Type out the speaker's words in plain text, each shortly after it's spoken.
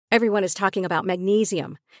Everyone is talking about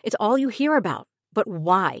magnesium. It's all you hear about. But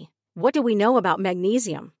why? What do we know about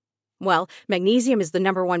magnesium? Well, magnesium is the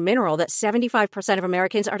number one mineral that 75% of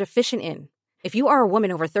Americans are deficient in. If you are a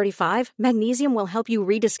woman over 35, magnesium will help you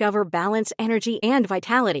rediscover balance, energy, and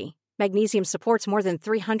vitality. Magnesium supports more than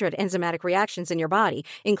 300 enzymatic reactions in your body,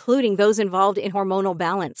 including those involved in hormonal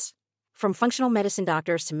balance. From functional medicine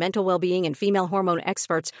doctors to mental well-being and female hormone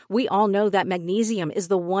experts, we all know that magnesium is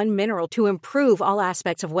the one mineral to improve all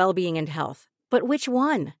aspects of well-being and health. But which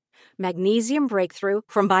one? Magnesium Breakthrough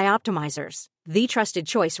from Bioptimizers, the trusted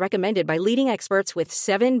choice recommended by leading experts with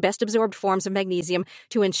 7 best-absorbed forms of magnesium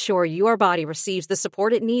to ensure your body receives the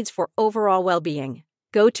support it needs for overall well-being.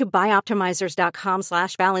 Go to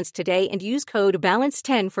bioptimizers.com/balance today and use code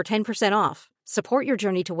BALANCE10 for 10% off. Support your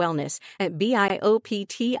journey to wellness at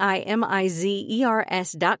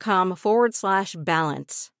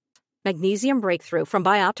bioptimizers.com/balance. Magnesium Breakthrough from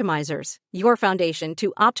Bioptimizers, your foundation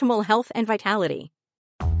to optimal health and vitality.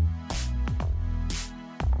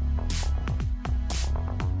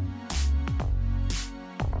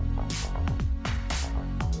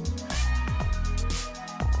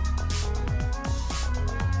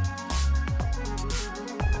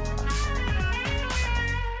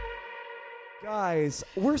 Guys,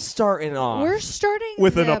 we're starting off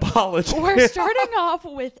with an apology. We're starting off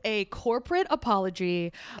with a corporate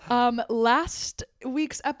apology. Last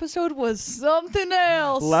week's episode was something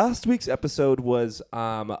else. Last week's episode was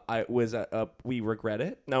we regret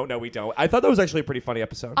it. No, we don't. I thought that was actually a pretty funny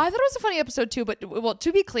episode. I thought it was a funny episode too, but well,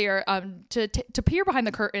 to be clear, to peer behind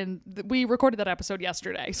the curtain, we recorded that episode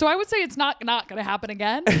yesterday. So I would say it's not going to happen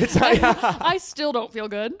again. I still don't feel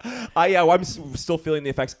good. I'm still feeling the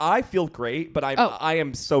effects. I feel great, but I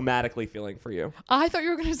am somatically feeling for you. I thought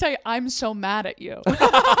you were going to say I'm so mad at you. But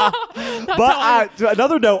to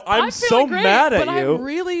another note, I'm so great, mad at but you. I'm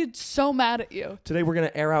really so mad at you. Today we're going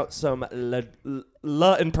to air out some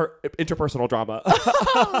interpersonal drama.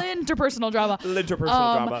 Interpersonal drama.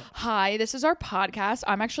 Interpersonal drama. Hi, this is our podcast.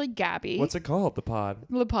 I'm actually Gabby. What's it called? The pod.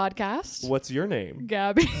 The podcast. What's your name?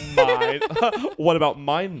 Gabby. Mine. What about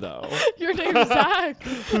mine though? Your name is Zach.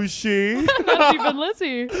 Who's she? Not even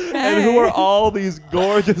Lizzie. And who are all these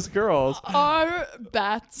gorgeous girls? Our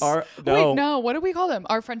bats. No. Wait, no. What do we call them?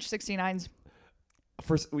 Our French 69s.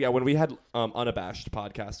 First, when we had Unabashed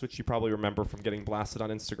podcast, which you probably remember from getting blasted on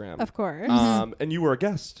Instagram. Of course. And you were a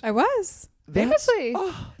guest. I was. Famously.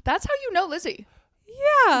 That's how you know Lizzie.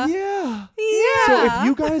 Yeah. Yeah. Yeah. So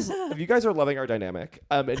if you guys are loving our dynamic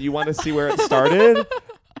and you want to see where it started,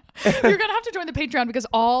 you're gonna have to join the Patreon because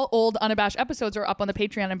all old Unabashed episodes are up on the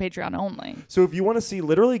Patreon and Patreon only. So if you want to see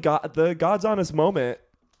literally the God's Honest moment,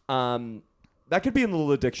 that could be in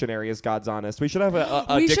the dictionary as God's Honest. We should have a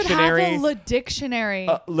we dictionary. should have a dictionary.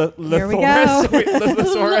 Here we go.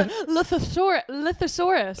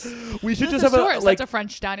 Lithosaurus. We should just have a That's a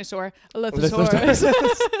French dinosaur. Lithosaurus.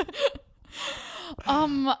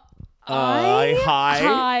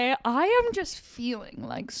 Hi. I am just feeling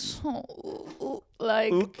like so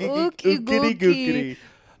like Ookity.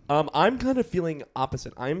 I'm kind of feeling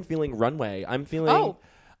opposite. I'm feeling runway.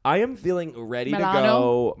 I am feeling ready to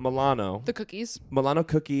go. Milano. The cookies. Milano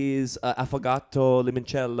cookies, affogato,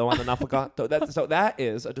 limoncello, and an affogato. That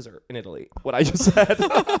is a dessert in Italy. What I just said.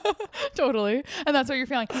 Totally. And that's what you're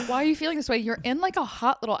feeling. Why are you feeling this way? You're in like a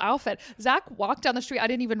hot little outfit. Zach walked down the street. I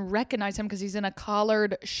didn't even recognize him because he's in a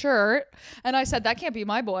collared shirt. And I said, that can't be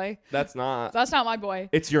my boy. That's not my boy.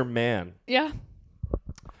 It's your man. Yeah.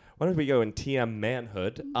 Why don't we go in TM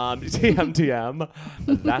manhood? TM.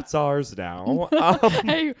 That's ours now.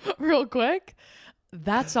 Hey, real quick.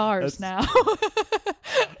 That's ours now.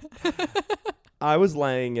 I was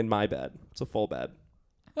laying in my bed. It's a full bed.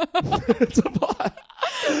 It's a full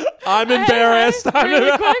I'm embarrassed.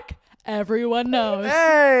 Really quick. Everyone knows.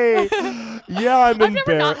 Hey. Yeah, I'm embarrassed. I've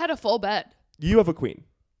never not had a full bed. You have a queen.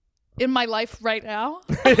 In my life right now?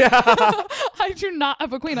 Yeah. I do not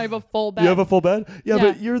have a queen. I have a full bed. You have a full bed? Yeah,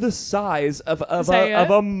 but you're the size of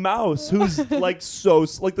a mouse who's like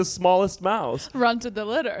the smallest mouse. Run to the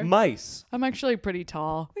litter. Mice. I'm actually pretty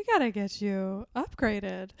tall. We gotta get you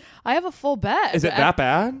upgraded. I have a full bed. Is it that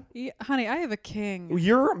bad? Yeah, honey, I have a king.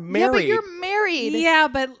 You're married. Yeah, but you're married. Yeah,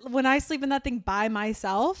 but when I sleep in that thing by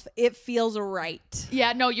myself, it feels right.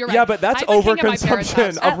 Yeah, no, you're right. Yeah, but that's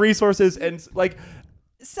overconsumption of resources and like...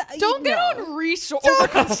 So, don't get on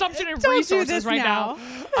overconsumption of resources right now.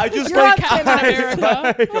 I just You're on Captain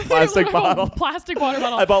America. a plastic bottle. Plastic water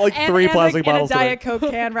bottle. I bought like three plastic bottles. And a Diet Coke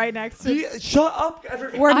can right next to it. Shut up.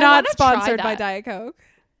 We're not sponsored by Diet Coke.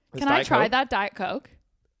 Can I try that Diet Coke?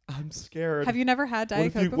 I'm scared. Have you never had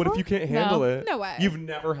Diet Coke before? What if you can't handle it? No way. You've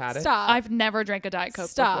never had it? Stop. I've never drank a Diet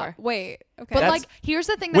Coke before. Wait. Okay. But like, here's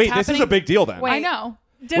the thing that's happening. Wait, this is a big deal then. Wait. I know.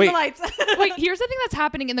 Dim the lights. Wait, here's the thing that's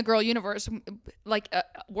happening in the girl universe, like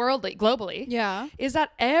worldly, globally. Yeah. Is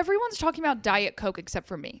that everyone's talking about Diet Coke except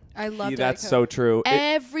for me. I love Diet That's Coke. so true.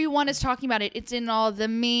 Everyone is talking about it. It's in all the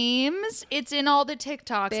memes. It's in all the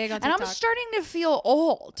TikToks. Big on And I'm TikTok. starting to feel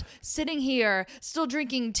old, sitting here, still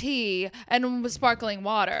drinking tea and sparkling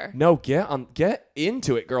water. No, get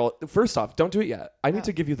into it, girl. First off, don't do it yet. I need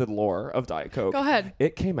to give you the lore of Diet Coke. Go ahead.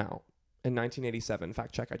 It came out in 1987.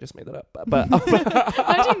 Fact check, I just made that up. But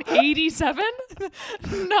 1987?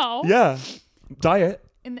 No. yeah, Diet.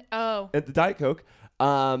 The Diet Coke.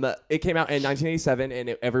 It came out in 1987, and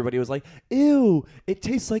everybody was like, "Ew, it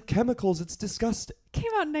tastes like chemicals. It's disgusting."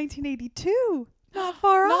 Came out in 1982. Not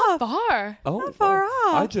far not off. far. Oh, Not far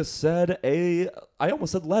off. I just said I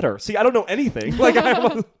almost said letter. See, I don't know anything. Like I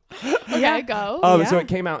almost. Okay, go. So it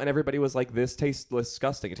came out and everybody was like, "This tastes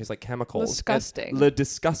disgusting. It tastes like chemicals." Disgusting.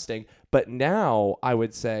 Disgusting. But now I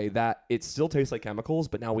would say that it still tastes like chemicals.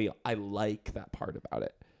 But now I like that part about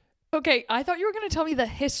it. Okay, I thought you were going to tell me the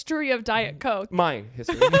history of Diet Coke. My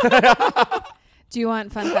history. Do you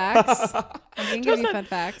want fun facts? I can give you fun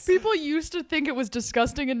facts. People used to think it was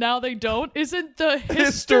disgusting and now they don't. Isn't the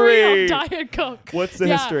history of Diet Coke? What's the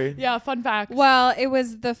history? Yeah, fun fact. Well, it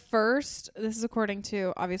was the first. This is according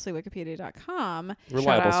to obviously Wikipedia.com.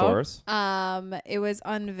 Reliable source. It was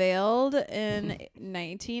unveiled in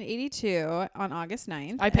 1982 on August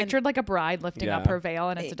 9th. I pictured like a bride lifting up her veil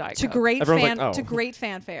and it's a Diet Coke. To great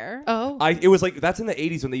fanfare. Oh. It was like that's in the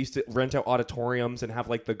 80s when they used to rent out auditoriums and have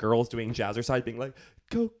like the girls doing jazzercise being like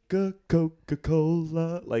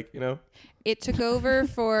Coca-Cola, like, you know. It took over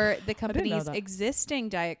for the company's that. existing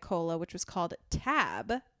Diet Cola, which was called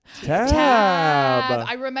Tab. Tab.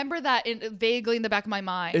 I remember that vaguely in the back of my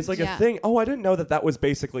mind. It's like a thing. Oh, I didn't know that was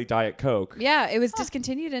basically Diet Coke. Yeah, it was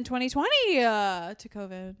discontinued in 2020 to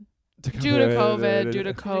COVID. Due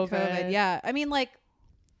to COVID. Yeah, I mean, like,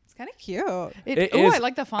 it's kind of cute. I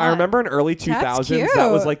like the font. I remember in early 2000s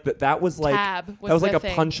that was like that was like Tab that was like a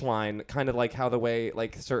thing. punchline, kind of like how the way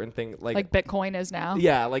like certain thing like Bitcoin is now.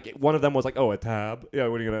 Yeah, like one of them was like, "Oh, a tab." Yeah,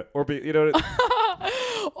 what are you gonna or be? You know.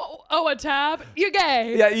 A tab. You're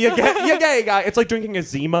gay. Yeah, you're gay guy. It's like drinking a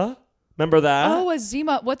Zima. Remember that? Oh, a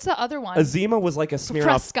Zima. What's the other one? A Zima was like a Smirnoff.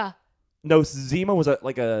 Fresca. No, Zima was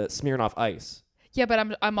like a Smirnoff Ice. Yeah,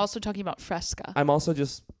 but I'm also talking about Fresca. I'm also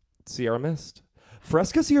just Sierra Mist.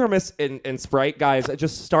 Fresca, Sierra Mist, and Sprite, guys,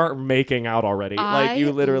 just start making out already. Like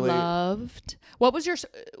you literally loved. What was your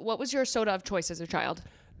soda of choice as a child?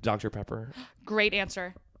 Dr. Pepper. Great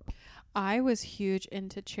answer. I was huge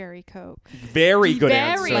into Cherry Coke. Very good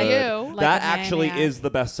answer. Very you. That actually is the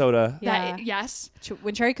best soda. Yeah. Yes.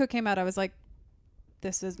 When Cherry Coke came out, I was like,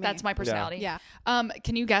 "This is me." That's my personality. Yeah.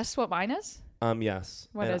 Can you guess what mine is? Yes.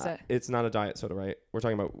 What is it? It's not a diet soda, right? We're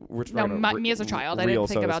talking about. Me as a child, I didn't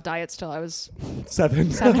think about diets till I was 7.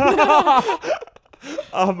 till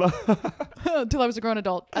I was a grown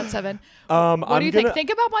adult at 7. What do you think? Think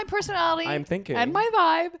about my personality. I'm thinking. And my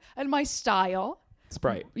vibe and my style.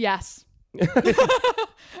 Sprite. Yes.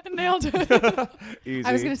 Nailed it. Easy.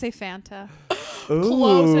 I was gonna say Fanta.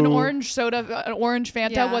 Close. An orange soda, an orange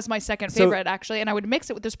Fanta was my second So- favorite actually, and I would mix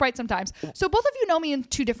it with the Sprite sometimes. So both of you know me in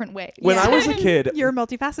two different ways. When I was a kid. You're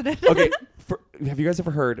multifaceted. Okay. Have you guys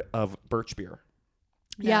ever heard of birch beer?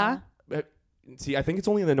 Yeah. See, I think it's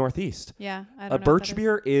only in the Northeast. Yeah. I don't A know what birch that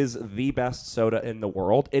beer is the best soda in the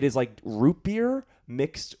world. It is like root beer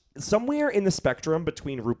mixed somewhere in the spectrum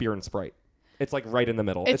between root beer and Sprite. It's like right in the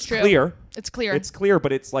middle. It's true. clear. It's clear. It's clear,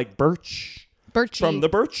 but it's like birch. Birchy. From the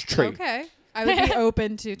birch tree. Okay. I would be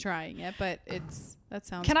open to trying it, but that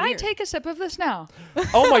sounds Can I weird. take a sip of this now?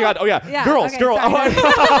 Oh my God. Oh yeah. Yeah, Girls. okay, Girls. sorry.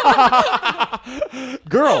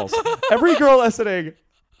 Girls. Every girl listening.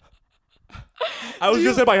 I was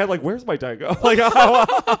just in my head like, where's my tango? Like,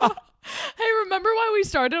 Hey, remember why we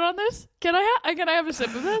started on this? Can I have a sip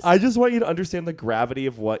of this? I just want you to understand the gravity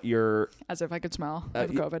of what you're. As if I could smell. I have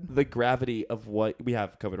COVID. The gravity of what we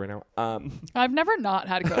have COVID right now. I've never not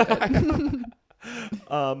had COVID.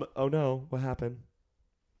 Oh no, what happened?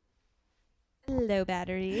 Low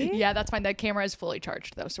battery. Yeah, that's fine. That camera is fully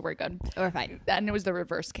charged though, so we're good. We're fine. And it was the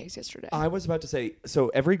reverse case yesterday. I was about to say, so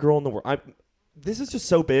every girl in the world. This is just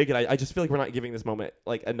so big, and I just feel like we're not giving this moment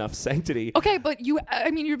like enough sanctity. Okay, but you've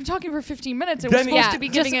been talking for 15 minutes. And we're supposed to be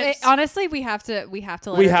giving it. Honestly, we have to let We her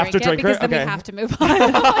have to drink it because it? then Okay. we have to move on.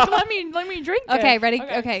 Like, let me drink it. Okay, ready?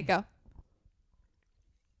 Okay, go.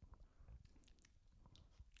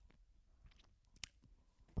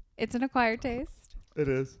 It's an acquired taste. It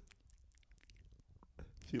is.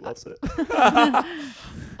 She loves it.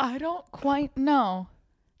 I don't quite know.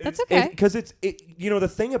 That's okay. Because the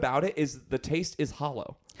thing about it is the taste is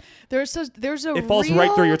hollow. There's a it falls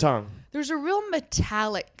right through your tongue. There's a real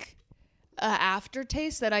metallic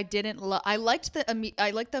aftertaste that I didn't love. I liked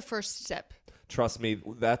the first sip. Trust me,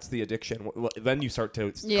 that's the addiction. Then you start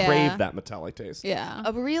to crave that metallic taste. Yeah.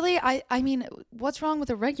 Really? I mean, what's wrong with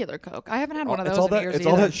a regular Coke? I haven't had one of those in years. It's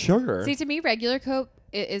all that sugar. See, to me, regular Coke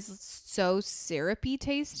is so syrupy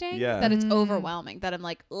tasting that it's overwhelming. That I'm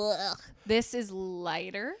like, ugh, this is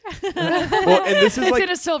lighter. Well, and this is it's in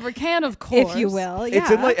a silver can, of course, if you will. It's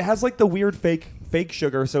in it has like the weird fake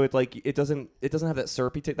sugar, so it doesn't have that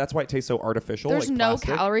syrupy taste. That's why it tastes so artificial. There's like no plastic.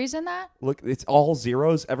 Calories in that. Look, it's all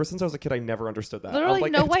zeros. Ever since I was a kid, I never understood that. Literally,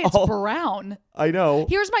 like, no way. It's brown. I know.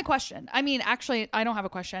 Here's my question. I mean, actually, I don't have a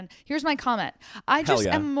question. Here's my comment. I just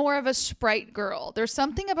am more of a Sprite girl. There's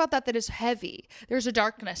something about that is heavy. There's a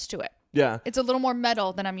darkness to it. Yeah. It's a little more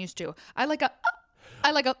metal than I'm used to. I like a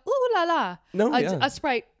ooh la la. No, a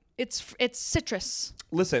Sprite. It's citrus.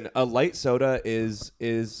 Listen, a light soda is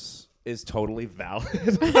totally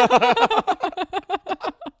valid.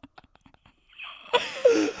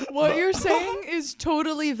 What you're saying is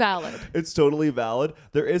totally valid. It's totally valid.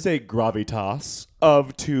 There is a gravitas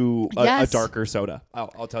to a darker soda.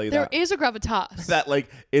 I'll tell you there that. There is a gravitas. That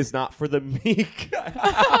is not for the meek.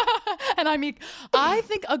 And I'm meek. I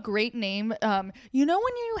think a great name, when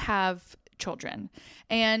you have children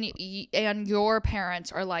and your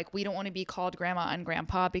parents are like, we don't want to be called grandma and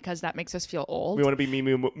grandpa because that makes us feel old. We want to be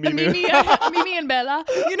Mimi and Bella.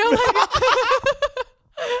 You know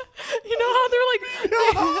how they're like,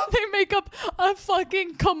 they make up a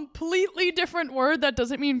fucking completely different word that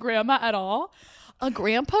doesn't mean grandma at all. A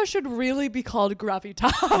grandpa should really be called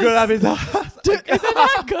gravitas. Gravitas. Isn't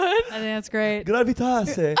that good? I think that's great.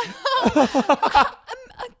 Gravitas.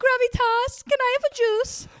 Gravitas, can I have a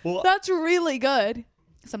juice? Well, that's really good.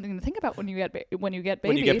 Something to think about when you get babied. When you get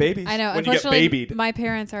babies. I know. When you get unfortunately, babied. My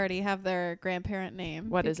parents already have their grandparent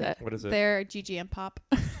name. What is it? They're Gigi and Pop.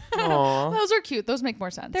 Aww. Those are cute. Those make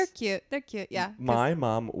more sense. They're cute. Yeah. My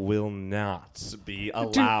mom will not be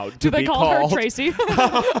allowed to be call called her Tracy?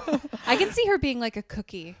 I can see her being like a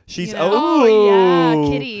cookie. She's yeah,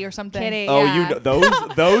 Kitty or something. Kitty. Oh, yeah.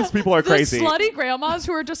 those people are crazy. The slutty grandmas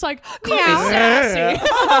who are just like, call me sassy.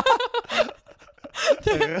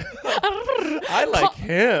 I like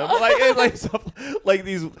him. Like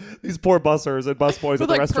these poor bussers and busboys at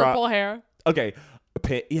the restaurant. Purple hair. Okay.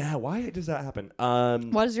 Yeah, why does that happen?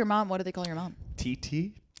 What is your mom? What do they call your mom?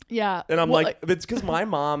 TT. Yeah. And I'm like, it's because my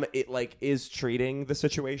mom is treating the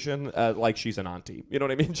situation like she's an auntie. You know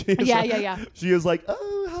what I mean? Yeah. She is like,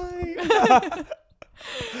 oh, hi.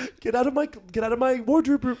 Get out of my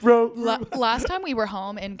wardrobe room. Last time we were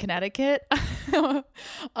home in Connecticut,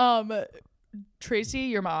 Tracy,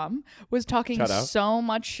 your mom, was talking so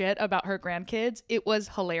much shit about her grandkids. It was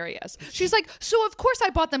hilarious. She's like, so of course I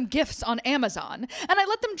bought them gifts on Amazon and I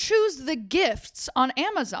let them choose the gifts on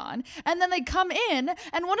Amazon and then they come in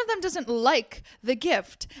and one of them doesn't like the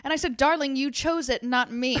gift. And I said, darling, you chose it,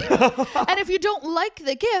 not me. And if you don't like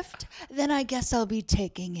the gift, then I guess I'll be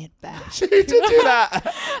taking it back. She did do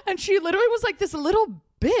that. And she literally was like this little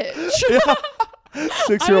bitch. Yeah.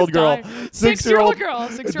 6-year-old girl. 6-year-old girl.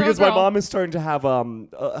 6-year-old because girl. my mom is starting to have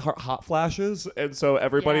hot flashes, and so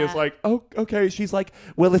everybody is like, "Oh, okay." She's like,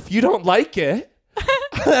 "Well, if you don't like it,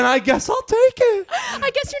 then I guess I'll take it.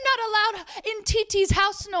 I guess you're not allowed in TT's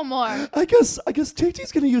house no more. I guess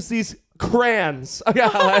TT's gonna use these crayons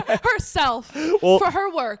herself for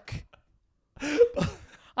her work."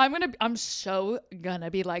 I'm so gonna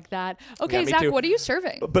be like that. Okay, Zach, what are you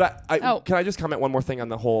serving? But can I just comment one more thing on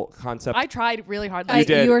the whole concept? I tried really hard. You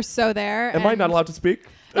did. You were so there. Am I not allowed to speak?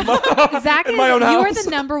 Zach, in my own house? You are the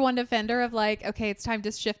number one defender of like, okay, it's time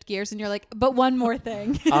to shift gears, and you're like, but one more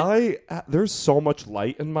thing. There's so much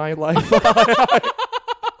light in my life.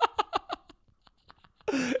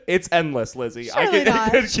 It's endless, Lizzie. Surely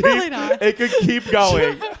not. It could keep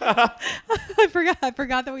going. I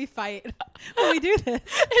forgot that we fight when we do this.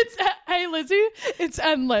 Hey, Lizzie, it's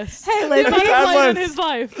endless. Hey, Lizzie, it's endless. In his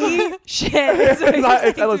life. Shit. It's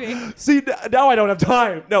endless. See, now I don't have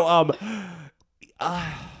time. No,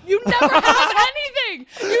 you never have anything.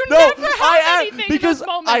 You never have anything because in those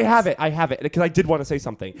moments. I have it because I did want to say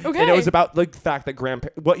something. Okay. And it was about the fact that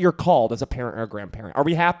what you're called as a parent or a grandparent. Are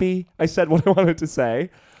we happy? I said what I wanted to say.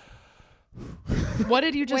 What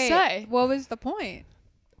did you just say? What was the point?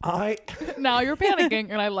 Now you're panicking,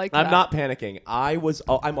 and I like that. I'm not panicking.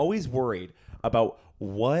 I'm always worried about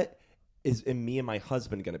what is me and my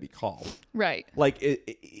husband going to be called. Right. Like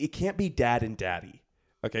it can't be dad and daddy.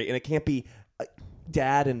 Okay. And it can't be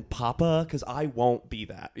dad and papa, because I won't be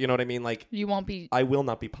that. You know what I mean? Like, you won't be. I will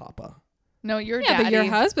not be papa. No, you're daddy. But your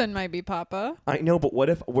husband might be papa. I know, but what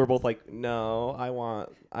if we're both like, no,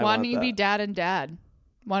 why don't you be dad and dad?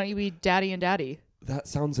 Why don't you be daddy and daddy? That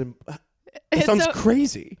sounds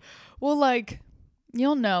crazy. Well, like,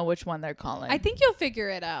 you'll know which one they're calling. I think you'll figure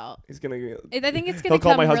it out. He's gonna. I think it's gonna. He'll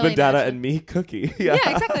call my husband really Dada natural. and me Cookie. Yeah,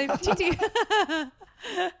 exactly. TT.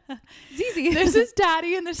 Zizi. This is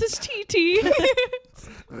Daddy and this is TT.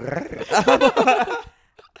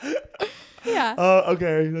 Yeah.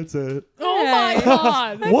 Okay, that's it. Oh my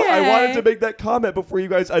God. What? I wanted to make that comment before you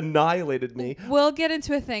guys annihilated me. We'll get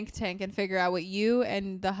into a think tank and figure out what you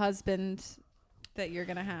and the husband that you're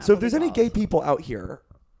gonna have. So if there's any gay people out here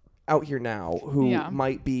now who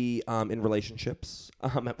might be in relationships,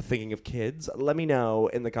 thinking of kids, let me know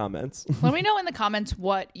in the comments. Let me know in the comments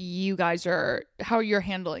what you guys how you're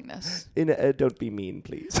handling this. Don't be mean,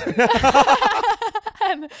 please.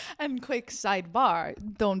 and quick sidebar,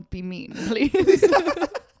 don't be mean, please.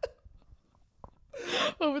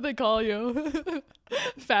 What would they call you?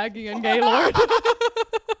 Faggy and Gaylord.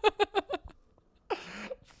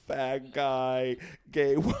 Fag guy,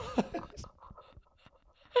 gay what?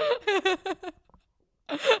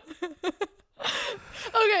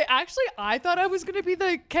 Okay, actually, I thought I was going to be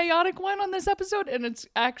the chaotic one on this episode, and it's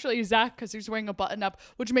actually Zach because he's wearing a button up,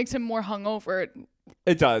 which makes him more hungover.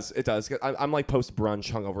 It does. I'm like post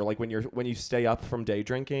brunch hungover, like when you stay up from day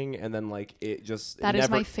drinking, and then like it just that is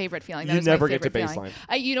my favorite feeling. You never get to baseline.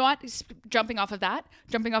 You know what? Jumping off of that.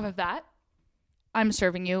 I'm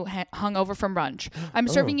serving you hungover from brunch. I'm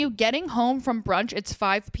serving you getting home from brunch. It's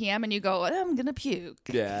 5 p.m. and you go, I'm gonna puke.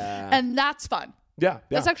 Yeah, and that's fun. Yeah,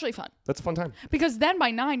 that's actually fun. That's a fun time. Because then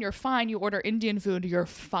by 9, you're fine. You order Indian food, you're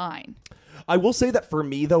fine. I will say that for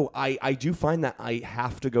me, though, I do find that I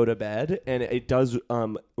have to go to bed, and it does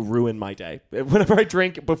ruin my day whenever I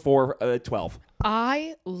drink before 12.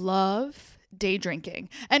 I love day drinking.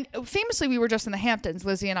 And famously, we were just in the Hamptons,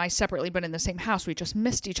 Lizzie and I separately, but in the same house. We just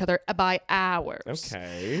missed each other by hours.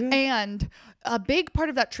 Okay. And a big part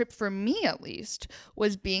of that trip, for me at least,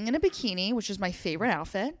 was being in a bikini, which is my favorite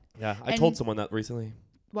outfit. Yeah, I told someone that recently.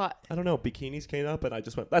 What? I don't know. Bikinis came up, and I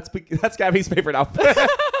just went, that's Gabby's favorite outfit.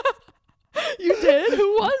 You did?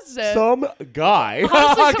 Who was it? Some guy.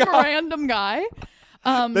 Honestly, some random guy.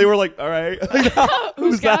 They were like, all right.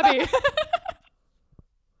 Who's Gabby?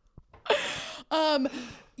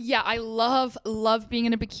 Yeah, I love being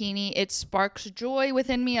in a bikini. It sparks joy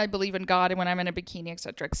within me. I believe in God, and when I'm in a bikini,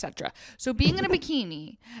 etc., etc. So being in a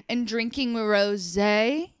bikini and drinking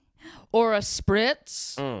rosé or a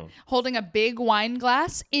spritz, holding a big wine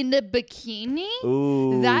glass in a bikini,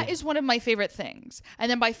 ooh, that is one of my favorite things. And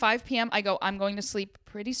then by 5 p.m., I go, I'm going to sleep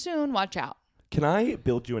pretty soon. Watch out. Can I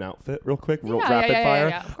build you an outfit real quick? Rapid fire?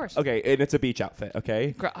 Yeah, of course. Okay, and it's a beach outfit,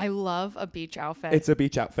 okay? I love a beach outfit. It's a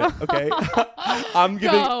beach outfit, okay? I'm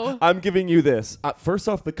giving you this. First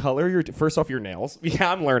off, the color, your nails.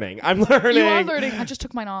 Yeah, I'm learning. You are learning. I just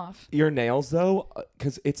took mine off. Your nails, though,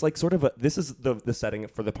 because it's like sort of this is the setting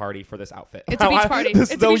for the party for this outfit. It's a beach party.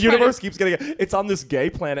 The universe keeps getting it. It's on this gay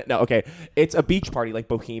planet. No, okay. It's a beach party, like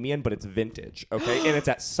bohemian, but it's vintage, okay? And it's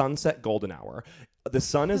at sunset golden hour. The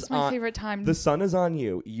sun is my favorite time. The sun is on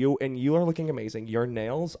you. You are looking amazing. Your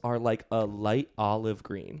nails are like a light olive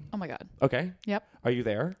green. Oh my God. Okay. Yep. Are you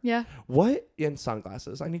there? Yeah. What in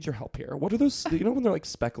sunglasses? I need your help here. What are those? You know when they're like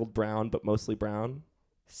speckled brown but mostly brown?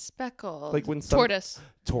 Speckled. Like when tortoise.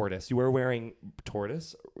 You were wearing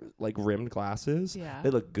tortoise, like rimmed glasses. Yeah.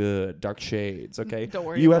 They look good. Dark shades. Okay. Don't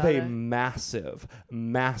worry. You have about a it. massive,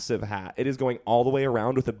 massive hat. It is going all the way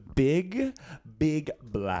around with a big, big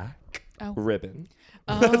black ribbon.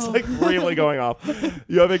 That's like really going off.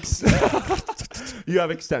 You have you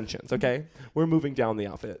have extensions. Okay, we're moving down the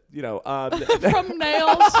outfit. You know, from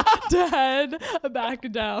nails to head,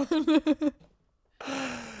 back down.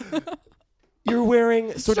 You're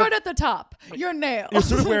wearing start at the top. Your nails. You're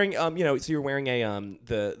sort of wearing so you're wearing a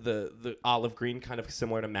the olive green, kind of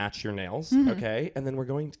similar to match your nails. Mm-hmm. Okay, and then we're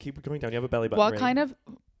going to keep going down. You have a belly button. What ring. kind of?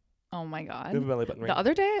 Oh my God. You have a belly button ring. The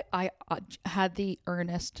other day, I had the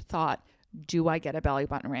earnest thought. Do I get a belly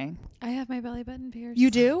button ring? I have my belly button pierced. You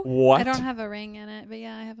do? What? I don't have a ring in it, but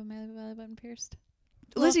yeah, I have my belly button pierced.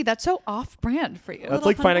 Lizzie, that's so off-brand for you. That's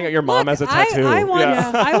like finding out your mom has a tattoo. I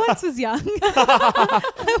once was young.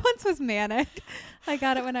 I once was manic. I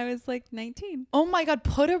got it when I was like 19. Oh my God,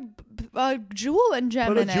 put a jewel and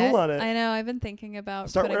gem in it. Put a jewel on it. I know, I've been thinking about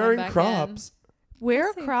start putting wearing them back crops.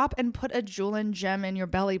 Wear a crop and put a jewel and gem in your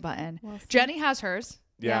belly button. Jenny has hers.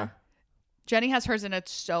 Yeah. Jenny has hers, and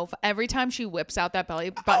it's so every time she whips out that belly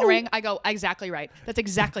button ring, I go, exactly right. That's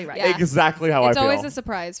exactly right. Yeah. Exactly how I feel. It's always a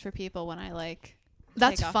surprise for people when I like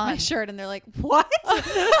That's take off fun. my shirt, and they're like, "What?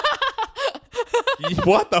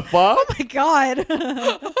 What the fuck?" Oh my god!"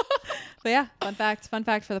 But yeah, fun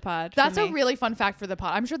fact for the pod. That's a really fun fact for the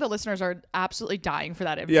pod. I'm sure the listeners are absolutely dying for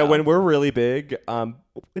that info. Yeah, when we're really big,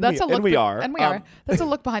 That's a look. we are. That's a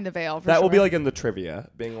look behind the veil. For that sure. will be like in the trivia,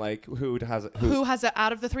 being like, who has it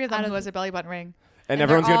out of the three of them? Who has a belly button ring? And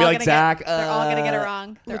everyone's gonna be like, Zach. They're all gonna get it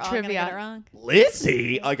wrong. They're all trivia. gonna get it wrong.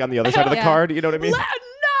 Lizzie, like on the other side of the card. You know what I mean? No.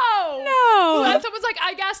 And someone's like,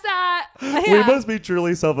 I guess that. We must be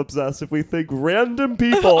truly self-obsessed if we think random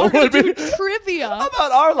people would be trivia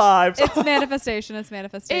about our lives. It's manifestation. It's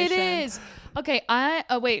manifestation. It is. Okay,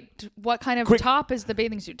 wait. What kind of top is the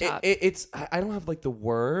bathing suit top? It's I don't have like the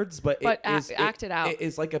words, but act it out. It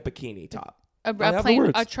is like a bikini top. A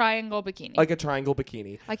triangle bikini. Like a triangle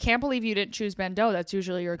bikini. I can't believe you didn't choose bandeau. That's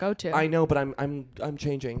usually your go-to. I know, but I'm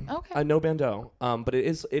changing. Okay. I know bandeau. But it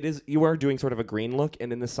is you are doing sort of a green look,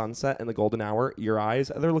 and in the sunset and the golden hour, your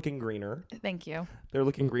eyes, they're looking greener. Thank you. They're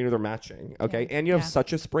looking greener. They're matching. Okay. Yeah. And you have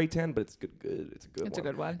such a spray tan, but it's good. It's a good one. It's a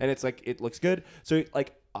good one. And it's like, it looks good. So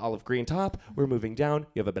like olive green top, we're moving down.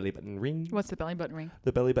 You have a belly button ring. What's the belly button ring?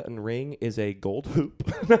 The belly button ring is a gold hoop.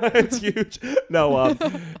 It's huge. No,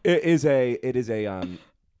 it's a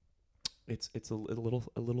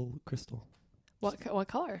little crystal. What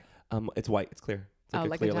color? It's white. It's clear. It's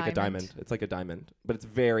like clear, a like a diamond. It's like a diamond, but it's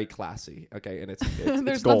very classy. Okay, and it's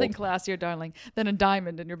there's gold. nothing classier, darling, than a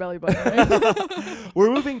diamond in your belly button. Right? We're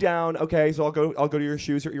moving down. Okay, so I'll go to your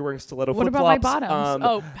shoes. You're wearing stiletto flip flops. What about my bottoms?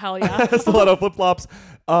 Oh hell yeah, stiletto flip flops.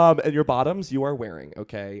 And your bottoms you are wearing.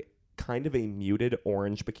 Okay, kind of a muted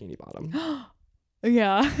orange bikini bottom.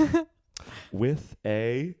 Yeah. With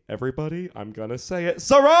everybody, I'm gonna say it,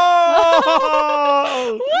 Sarong!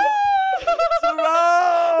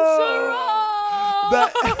 Sarong!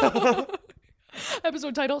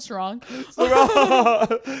 Episode title, Sarong.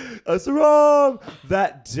 Sarong!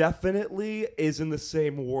 That definitely is in the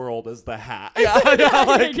same world as the hat.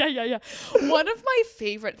 Yeah. One of my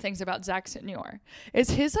favorite things about Zach Senior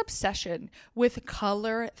is his obsession with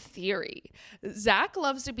color theory. Zach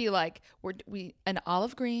loves to be like, we an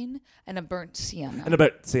olive green and a burnt sienna.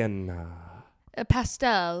 A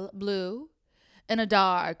pastel blue. And a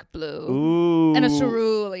dark blue. Ooh. And a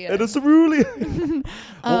cerulean.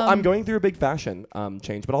 Well, I'm going through a big fashion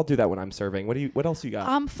change, but I'll do that when I'm serving. What else you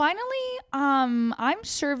got? Finally, I'm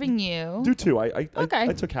serving you. Do two. I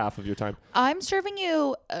Okay. took half of your time. I'm serving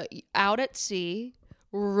you out at sea,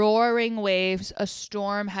 roaring waves. A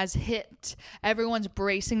storm has hit. Everyone's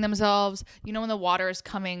bracing themselves. You know when the water is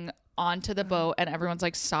coming onto the boat and everyone's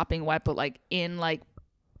like sopping wet, but like in like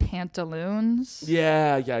pantaloons.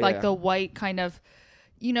 Yeah. Like the white kind of,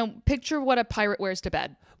 picture what a pirate wears to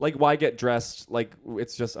bed. Like, why get dressed like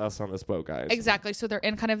it's just us on this boat, guys? Exactly. So they're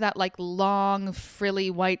in kind of that like long, frilly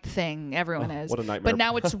white thing everyone is. What a nightmare. But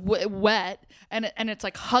now it's wet and it's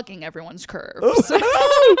like hugging everyone's curves.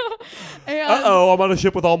 Uh-oh, I'm on a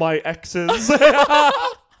ship with all my exes.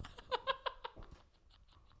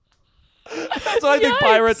 That's what I think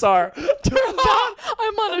pirates are.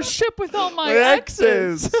 I'm on a ship with all my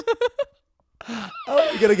exes. How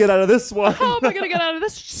am I going to get out of this one? How am I going to get out of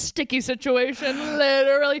this sticky situation?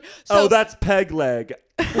 Literally. So, that's peg leg.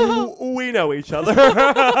 We know each other.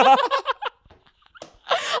 I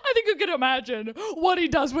think you can imagine what he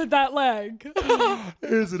does with that leg.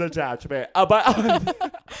 Here's an attachment.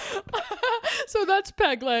 So that's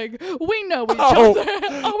peg leg. We know each other.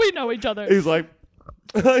 Oh, we know each other. He's like,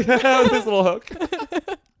 this little hook.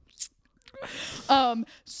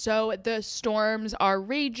 So the storms are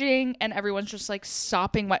raging and everyone's just like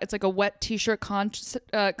sopping wet. It's like a wet t-shirt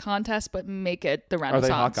contest, but make it the Renaissance. Are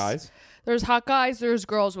they hot guys? There's hot guys. There's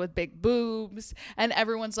girls with big boobs, and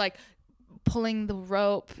everyone's like pulling the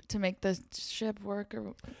rope to make the ship work.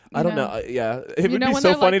 I don't know. Yeah, it would be when so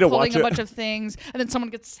they're funny like to watch pulling a bunch of things, and then someone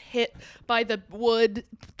gets hit by the wood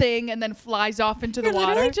thing, and then flies off into the water. You're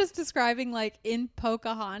literally just describing like in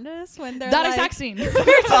Pocahontas when they're that like, exact scene.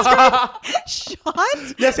 Shot.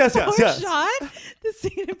 Yes. Shot. The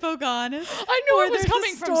scene in Pocahontas. I knew it was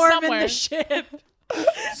coming from somewhere. In the ship.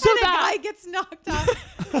 So and a guy gets knocked off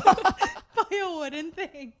by a wooden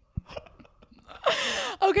thing.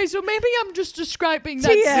 Okay, so maybe I'm just describing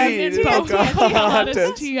that scene in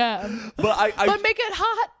Pocahontas. TM. But make it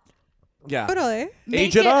hot. Yeah. Totally.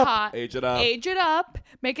 Make it hot. Age it up. Age it up.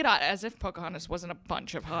 Make it hot. As if Pocahontas wasn't a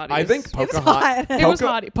bunch of hotties. I think Pocahontas. It was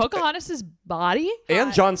hot. Pocahontas' body.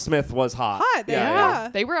 And John Smith was hot. Yeah.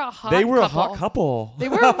 They were a hot They were couple. a hot couple. They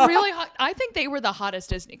were really hot. I think they were the hottest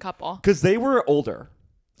Disney couple. Because they were older.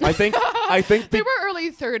 I think they were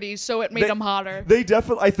early 30s, so it made them hotter. They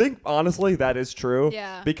definitely. I think honestly that is true.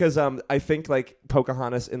 Yeah. Because I think like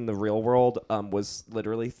Pocahontas in the real world was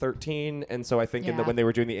literally 13, and so I think when they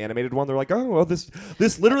were doing the animated one, they're like, oh well, this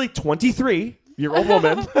literally 23-year-old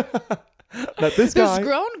woman. That this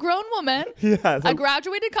grown woman. Yeah. I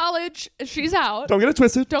graduated college. She's out. Don't get it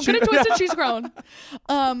twisted. She's grown.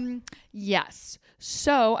 Yes.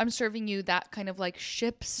 So I'm serving you that kind of like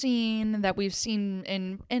ship scene that we've seen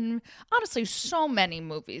in honestly so many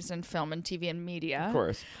movies and film and TV and media. Of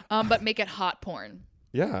course. But make it hot porn.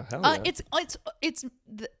 Yeah. Hell yeah. It's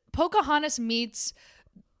Pocahontas meets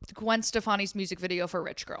Gwen Stefani's music video for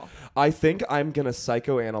Rich Girl. I think I'm going to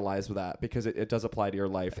psychoanalyze that because it does apply to your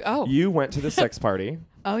life. Oh. You went to the sex party.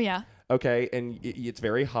 Oh, yeah. Okay. And it's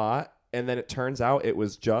very hot. And then it turns out it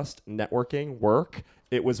was just networking, work.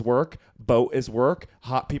 It was work. Boat is work.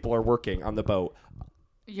 Hot people are working on the boat.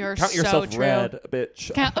 You're Count so yourself true. red,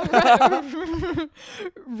 bitch.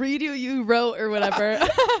 Read you wrote or whatever.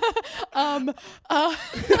 I'm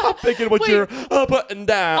thinking what you're putting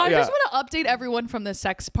down. I just want to update everyone from the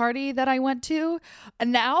sex party that I went to.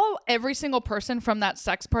 And now every single person from that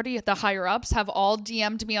sex party, the higher ups, have all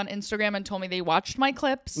DM'd me on Instagram and told me they watched my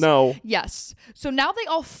clips. No. Yes. So now they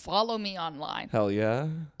all follow me online. Hell yeah.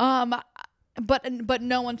 But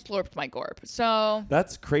no one slurped my gorp. So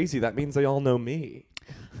that's crazy. That means they all know me.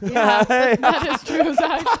 Yeah, that is true,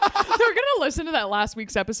 Zach. They're gonna listen to that last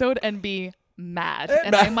week's episode and be mad,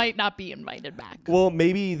 and I might not be invited back. Well,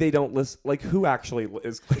 maybe they don't listen. Like, who actually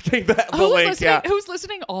is clicking the link? Who's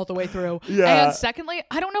listening all the way through? Yeah. And secondly,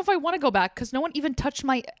 I don't know if I want to go back because no one even touched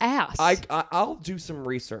my ass. I'll do some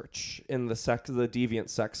research in the deviant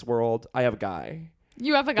sex world. I have a guy.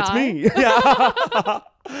 You have a guy. It's me. Yeah.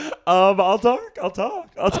 I'll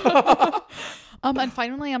talk. And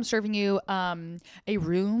finally, I'm serving you a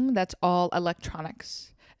room that's all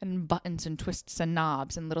electronics and buttons and twists and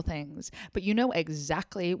knobs and little things. But you know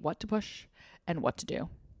exactly what to push and what to do.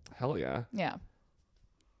 Hell yeah. Yeah.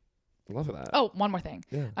 Love that. Oh, one more thing.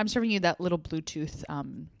 Yeah. I'm serving you that little Bluetooth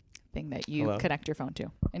thing that you connect your phone to.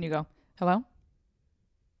 And you go, hello?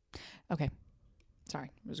 Okay. Sorry,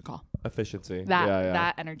 it was a call. Efficiency.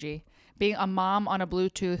 That energy. Being a mom on a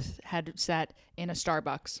Bluetooth headset in a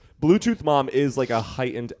Starbucks. Bluetooth mom is like a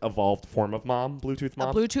heightened, evolved form of mom. Bluetooth mom.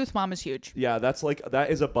 A Bluetooth mom is huge. Yeah, that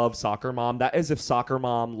is above soccer mom. That is if soccer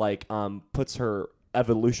mom puts her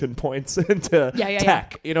evolution points into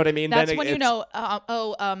tech. You know what I mean? That's when you know.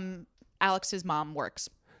 Alex's mom works.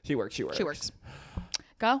 She works.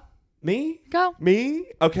 Go. Me? Go. Me?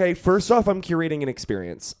 Okay. First off, I'm curating an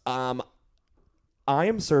experience. I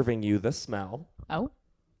am serving you the smell. Oh.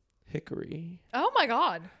 Hickory. Oh my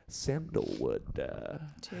God. Sandalwood.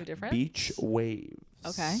 Two different. Beach waves.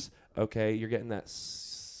 Okay. Okay. You're getting that.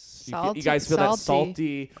 You guys feel that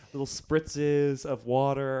salty little spritzes of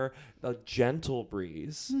water, a gentle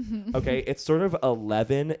breeze. Okay. It's sort of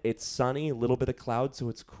 11. It's sunny, a little bit of cloud, so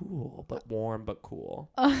it's cool, but warm, but cool.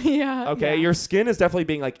 Yeah. Okay. Yeah. Your skin is definitely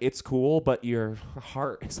being like, it's cool, but your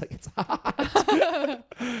heart is like, it's hot.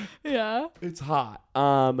 Yeah. It's hot.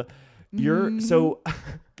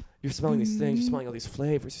 You're smelling these things, you're smelling all these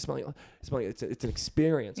flavors, you're smelling it's an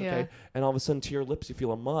experience, okay? Yeah. And all of a sudden to your lips you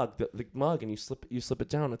feel a mug, the mug, and you slip it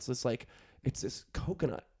down. It's this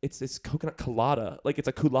coconut. It's this coconut colada. Like it's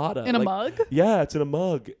a colada. In a mug? Yeah, it's in a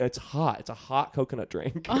mug. It's hot. It's a hot coconut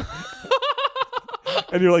drink.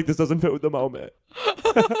 And you're like, this doesn't fit with the moment.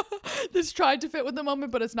 This tried to fit with the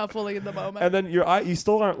moment, but it's not fully in the moment. And then you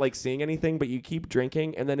still aren't like seeing anything, but you keep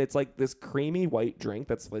drinking, and then it's like this creamy white drink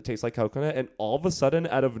that tastes like coconut, and all of a sudden,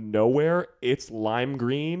 out of nowhere, it's lime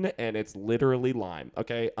green, and it's literally lime.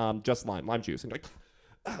 Okay, just lime juice, and you're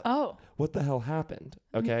like, oh, what the hell happened?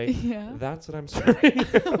 Okay, yeah, that's what I'm serving.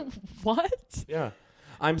 What? Yeah.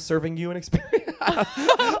 I'm serving you an experience.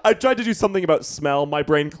 I tried to do something about smell. My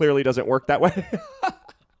brain clearly doesn't work that way.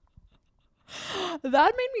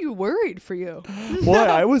 That made me worried for you. Boy,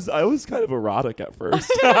 I was kind of erotic at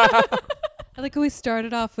first. I like how we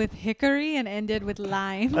started off with hickory and ended with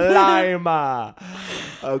lime. Lime.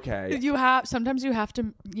 Okay. Sometimes you have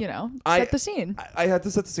to, set the scene. I had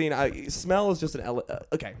to set the scene. Smell is just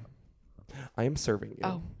okay. I am serving you.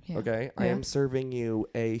 Oh, yeah. Okay. Yeah. I am serving you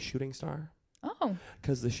a shooting star. Oh.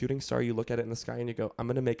 Because the shooting star, you look at it in the sky and you go, I'm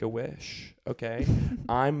going to make a wish. Okay.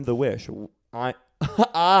 I'm the wish.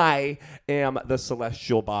 I am the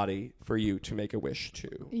celestial body for you to make a wish to.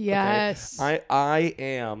 Yes. Okay? I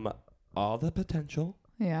am all the potential.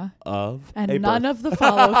 Yeah. Of and none of the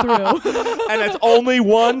follow through. And it's only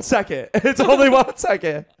 1 second. It's only 1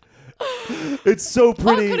 second. It's so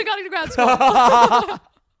pretty. Oh, could have gone to grad school.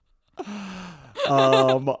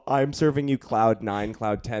 I'm serving you cloud 9,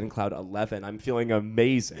 cloud 10, cloud 11. I'm feeling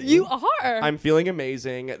amazing. You are. I'm feeling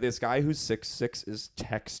amazing. This guy who's 6'6" is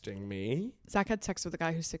texting me. Zach had sex with a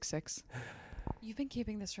guy who's 6'6". You've been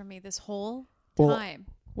keeping this from me this whole Well, time.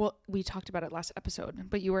 Well, we talked about it last episode,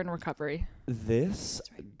 but you were in recovery. This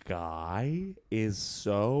guy is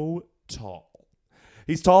so tall.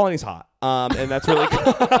 He's tall and he's hot. And that's really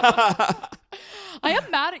I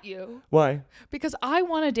am mad at you. Why? Because I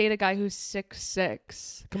want to date a guy who's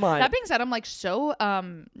 6'6". Come on. That being said, I'm like so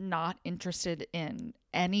not interested in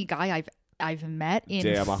any guy I've met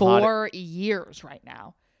in 4 years right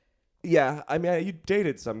now. Yeah, I mean, you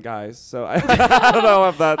dated some guys, so I don't know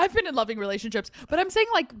if that's... I've been in loving relationships, but I'm saying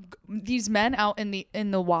like these men out in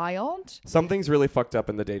the wild. Something's really fucked up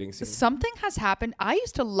in the dating scene. Something has happened. I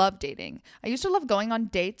used to love dating. I used to love going on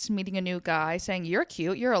dates, meeting a new guy, saying, "You're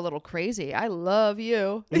cute, you're a little crazy, I love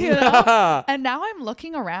you." You know? And now I'm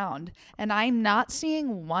looking around, and I'm not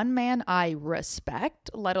seeing one man I respect,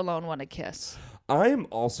 let alone want to kiss. I'm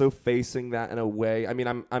also facing that in a way. I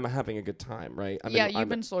mean, I'm having a good time, right? You've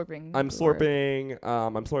been slurping. I'm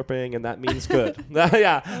slurping, and that means good.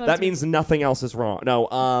 That means nothing else is wrong. No,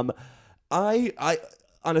 I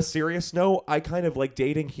on a serious note, I kind of like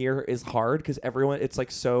dating here is hard because it's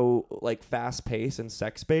like so like fast paced and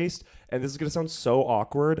sex based, and this is gonna sound so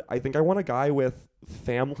awkward. I think I want a guy with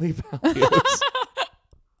family values.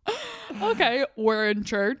 Okay, we're in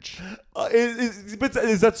church. But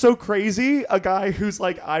is that so crazy? A guy who's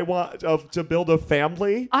like, I want to build a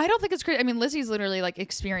family? I don't think it's crazy. I mean, Lizzie's literally like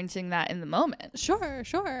experiencing that in the moment. Sure.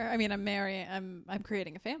 I mean, I'm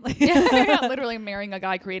creating a family. Yeah, literally marrying a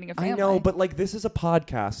guy, creating a family. I know, but like this is a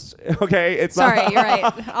podcast. Okay, it's sorry. You're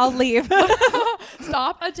right. I'll leave.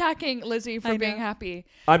 Stop attacking Lizzie for being happy.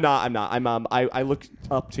 I'm not. I look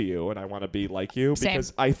up to you and I want to be like you. Same.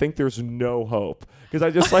 Because I think there's no hope. Because I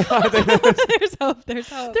just like I think there's hope. There's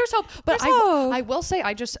hope. But I will say,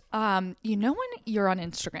 I just you know when you're on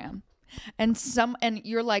Instagram and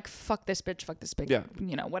you're like, fuck this bitch, yeah.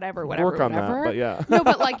 you know, whatever. Work on that, but yeah. No,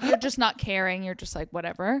 but like you're just not caring. You're just like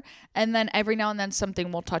whatever. And then every now and then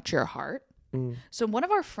something will touch your heart. So one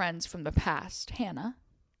of our friends from the past, Hannah,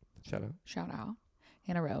 shout out,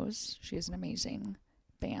 Hannah Rose. She has an amazing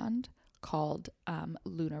band called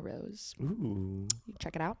Luna Rose. Ooh. You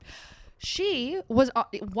check it out. She was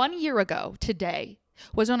 1 year ago today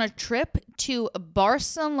was on a trip to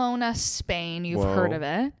Barcelona, Spain. You've heard of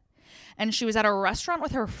it. And she was at a restaurant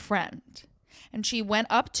with her friend. And she went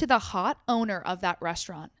up to the hot owner of that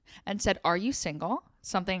restaurant and said, "Are you single?"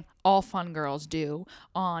 Something all fun girls do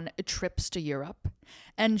on trips to Europe.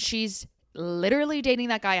 And she's literally dating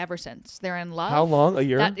that guy ever since. They're in love. How long? A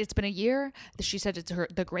year? It's been a year. She said it's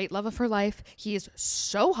the great love of her life. He is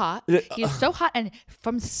so hot. He is so hot, and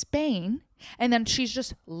from Spain. And then she's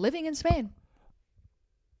just living in Spain.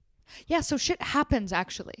 Yeah, so shit happens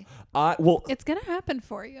actually. It's gonna happen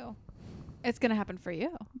for you. It's gonna happen for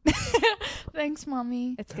you. Thanks,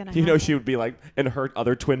 mommy. It's gonna. You know, she would be like in her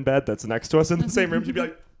other twin bed that's next to us in the same room. She'd be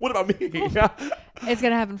like, "What about me?" It's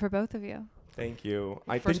gonna happen for both of you. Thank you.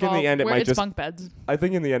 I think in the end it might just bunk beds. I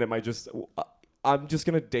think in the end it might just. I'm just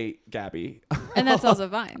gonna date Gabby, and that's also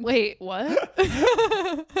fine. Wait, what?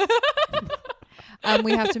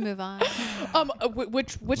 We have to move on.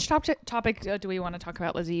 Which topic do we want to talk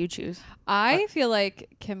about, Lizzie? You choose. I feel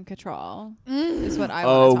like Kim Cattrall is what I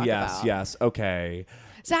want to talk about. Oh yes, okay.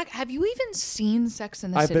 Zach, have you even seen Sex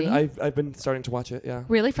and the City? I've been starting to watch it. Yeah.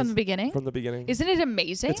 Really, from the beginning? From the beginning. Isn't it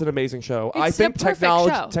amazing? It's an amazing show. I think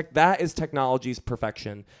technology. That is technology's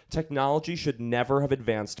perfection. Technology should never have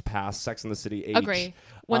advanced past Sex and the City age. Agree.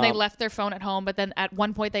 When they left their phone at home, but then at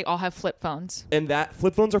one point they all have flip phones. And that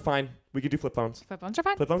flip phones are fine. We could do flip phones. Flip phones are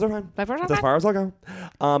fine. Flip phones are fine. Flip phones are That's as far as I'll go.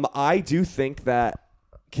 I do think that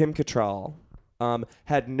Kim Cattrall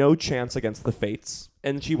had no chance against the Fates,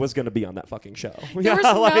 and she was going to be on that fucking show. There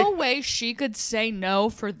was no way she could say no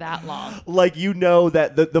for that long. Like, you know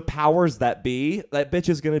that the powers that be, that bitch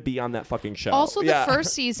is going to be on that fucking show. Also, the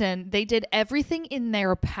first season, they did everything in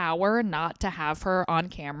their power not to have her on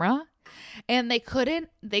camera. And they couldn't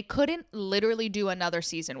literally do another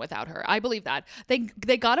season without her. I believe that.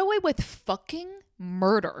 They got away with fucking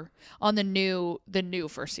murder on the new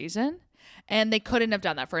first season. And they couldn't have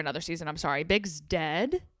done that for another season. I'm sorry. Big's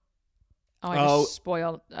dead. I just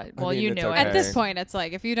spoiled. Well, you knew it. At this point, it's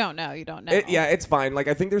like, if you don't know, you don't know. It's fine. Like,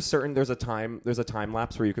 I think there's a time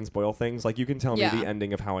lapse where you can spoil things. Like, you can tell me the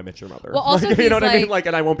ending of How I Met Your Mother. Well, also, you know what I mean? Like,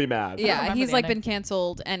 and I won't be mad. Yeah, he's like been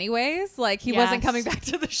canceled anyways. Like, he wasn't coming back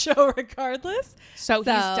to the show regardless. So he's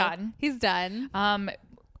done. He's done.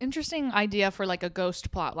 interesting idea for like a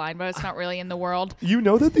ghost plot line, but it's not really in the world. You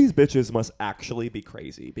know that these bitches must actually be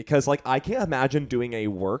crazy because like I can't imagine doing a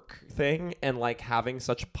work thing and like having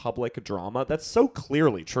such public drama. That's so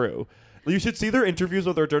clearly true. You should see their interviews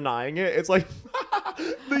where they're denying it. It's like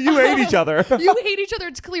you hate each other. You hate each other.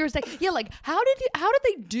 It's clear as day. Yeah, like how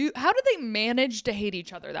did they manage to hate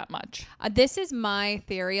each other that much? This is my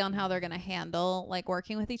theory on how they're going to handle like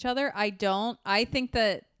working with each other. I think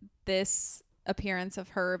that this appearance of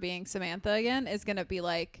her being Samantha again is going to be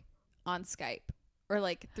like on Skype or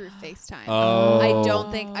like through FaceTime. Oh.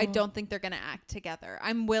 I don't think they're going to act together.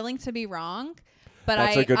 I'm willing to be wrong. But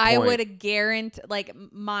I would guarantee, like,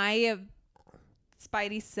 my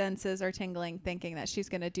spidey senses are tingling thinking that she's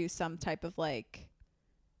going to do some type of, like,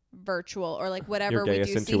 virtual or, like, whatever we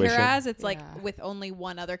do see her as. It's, like, with only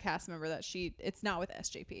one other cast member that it's not with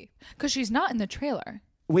SJP. Because she's not in the trailer.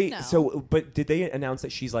 Wait, but did they announce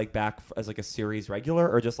that she's, like, back as, like, a series regular?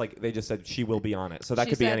 Or just, like, they just said she will be on it? So that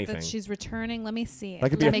could be anything. That she's returning. Let me see.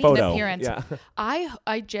 That could be a photo. Appearance. Yeah.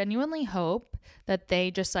 I genuinely hope that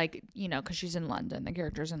they just like, you know, because she's in London. The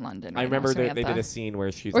character's in London. I remember they did a scene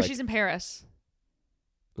where she's she's in Paris.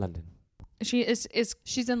 London. She's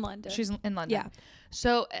in London. She's in London. Yeah.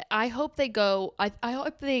 So I hope they go. I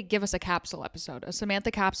hope they give us a capsule episode, a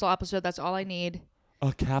Samantha capsule episode. That's all I need.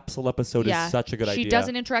 A capsule episode is such a good idea. She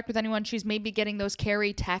doesn't interact with anyone. She's maybe getting those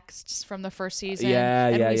Carrie texts from the first season.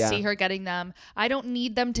 We see her getting them. I don't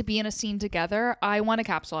need them to be in a scene together. I want a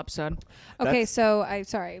capsule episode. Okay, so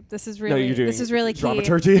sorry. This is really key.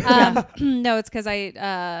 Dramaturgy. No, it's because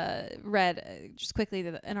I read just quickly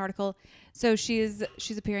an article. So she's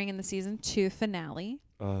appearing in the season 2 finale.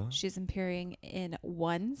 She's appearing in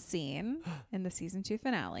one scene in the season 2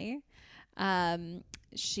 finale.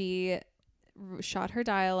 She shot her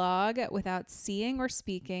dialogue without seeing or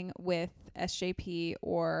speaking with SJP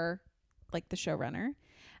or like the showrunner.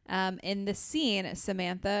 In the scene,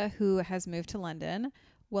 Samantha, who has moved to London,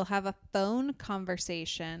 will have a phone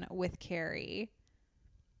conversation with Carrie,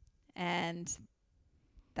 and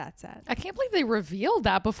that's it. I can't believe they revealed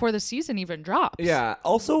that before the season even drops. Yeah.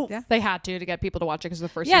 Also, they had to get people to watch it because the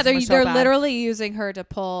first season was so bad. They're literally using her to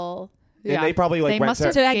pull. And they probably like went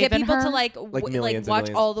to get people to like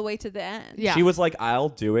watch all the way to the end. Yeah. She was like, "I'll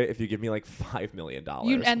do it if you give me like $5 million."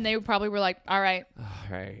 And they probably were like, "All right."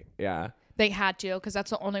 Yeah. They had to because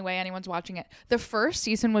that's the only way anyone's watching it. The first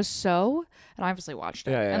season was and I obviously watched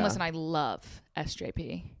it. And listen, I love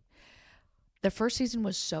SJP. The first season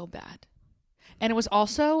was so bad. And it was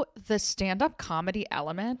also the stand-up comedy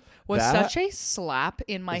element was such a slap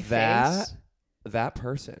in my face. That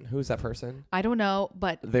person. Who's that person? I don't know,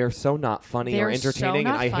 but they're so not funny or entertaining,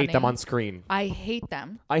 and I hate them on screen. I hate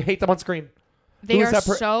them. I hate them on screen. They are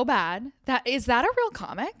so bad. Is that a real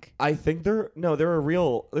comic? I think they're a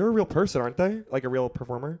real person, aren't they? Like a real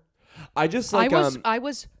performer. I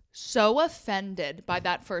was so offended by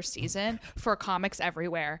that first season for comics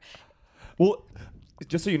everywhere. Well,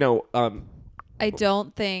 just so you know, I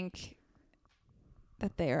don't think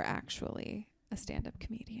that they are actually a stand-up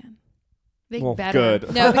comedian. Better.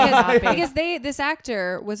 Good. No, because this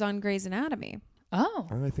actor was on Grey's Anatomy. Oh,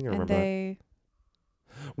 I think I remember.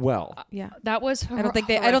 Yeah, that was. I don't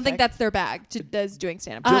think that's their bag. Does doing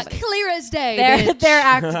stand-up comedy. Clear as day. They're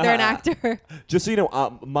an actor. Just so you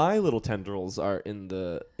know, my little tendrils are in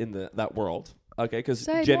that world. Okay, because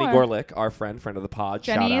Jenny more. Gorlick, our friend of the pod,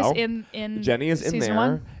 Jenny shout out. Jenny is in there,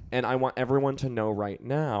 1. And I want everyone to know right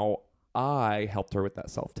now, I helped her with that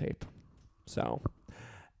self-tape. So.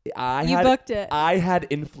 You booked it. I had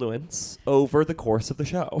influence over the course of the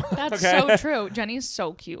show. That's so true. Jenny's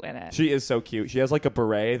so cute in it. She is so cute. She has like a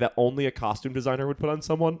beret that only a costume designer would put on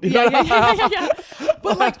someone. Yeah.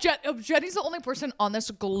 But like Jenny's the only person on this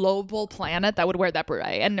global planet that would wear that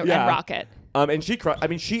beret and rock it. And she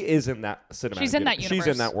is in that cinematic. She's in that universe. She's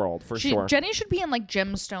in that world for sure. Jenny should be in like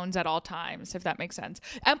gemstones at all times, if that makes sense.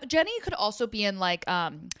 Jenny could also be in like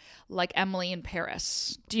Emily in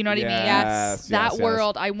Paris. Do you know what I mean? Yes. That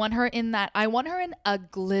world. I want her in that. I want her in a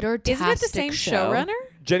glitter-tastic Isn't it the same showrunner?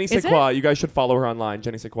 Jenny Sequoia. You guys should follow her online.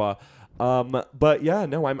 Jenny Sequoia. But yeah,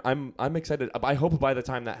 no, I'm excited. I hope by the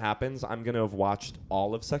time that happens, I'm gonna have watched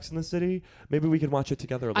all of Sex and the City. Maybe we can watch it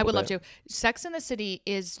together a little bit. I would love to. Sex and the City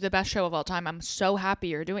is the best show of all time. I'm so happy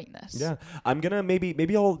you're doing this. Yeah, I'm gonna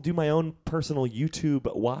maybe I'll do my own personal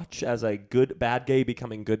YouTube watch as a bad gay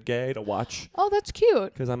becoming good gay to watch. Oh, that's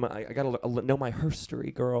cute. Because I gotta know my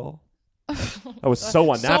history, girl. That was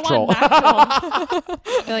so unnatural.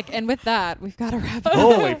 And with that, we've got to wrap up.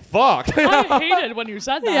 Holy fuck. I hated when you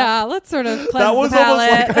said that. Yeah, let's sort of cleanse that was the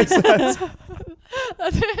palate. almost like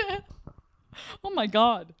I said. Oh my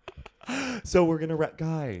God. So we're gonna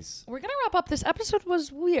guys. We're gonna wrap up. This episode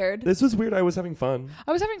was weird. This was weird. I was having fun.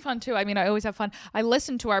 I was having fun too. I mean, I always have fun. I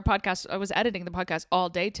listened to our podcast. I was editing the podcast all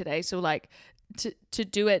day today, so like to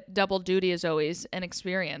do it double duty is always an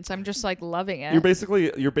experience. I'm just like loving it.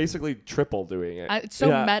 You're basically triple doing it. It's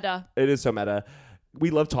so meta. It is so meta. We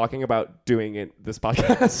love talking about doing this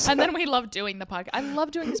podcast. And then we love doing the podcast. I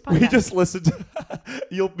love doing this podcast. We just listened to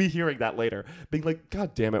you'll be hearing that later. Being like,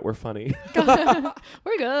 God damn it, we're funny. We're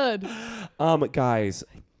good. Guys,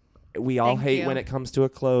 we all hate when it comes to a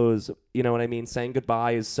close. You know what I mean? Saying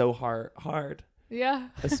goodbye is so hard. Yeah.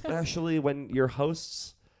 Especially when your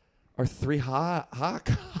hosts are three hot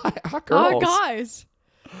girls. Hot guys.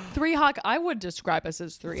 I would describe us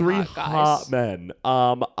as three hot guys. Hot men.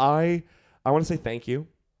 I want to say thank you.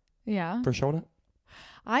 Yeah. For showing up.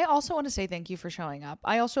 I also want to say thank you for showing up.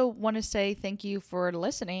 I also want to say thank you for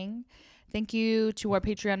listening. Thank you to our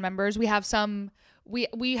Patreon members. We have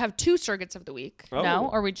we have 2 surrogates of the week. Oh. No?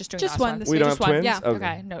 Or are we just doing just one? this we week? don't Just have one. twins? Yeah.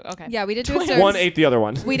 Okay. No. Okay. Yeah, we did do a surrogate. One ate the other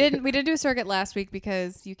one. We did do a surrogate last week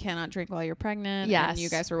because you cannot drink while you're pregnant. Yes. And you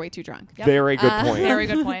guys were way too drunk. Yep. Very good point. Very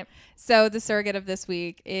good point. So the surrogate of this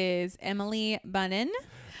week is Emily Bunnan.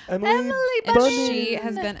 Emily And Bunnan. she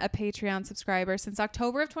has been a Patreon subscriber since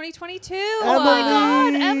October of 2022. Oh my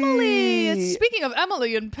God, Emily! Speaking of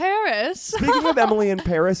Emily in Paris. Speaking of Emily in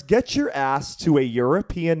Paris, get your ass to a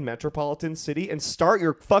European metropolitan city and start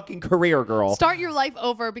your fucking career, girl. Start your life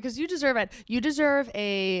over because you deserve it. You deserve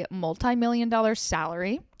a multi-million-dollar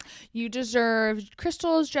salary. You deserve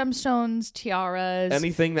crystals, gemstones, tiaras.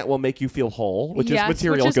 Anything that will make you feel whole, which is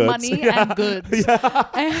material which is goods. money and goods.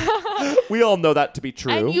 We all know that to be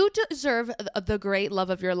true. And you deserve the great love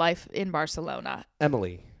of your life in Barcelona.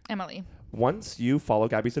 Emily. Once you follow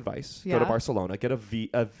Gabby's advice, go to Barcelona, get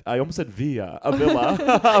I almost said villa. A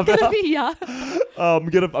villa. Get a villa.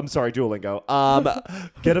 I'm sorry, Duolingo.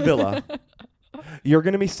 Get a villa. You're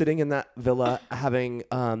going to be sitting in that villa having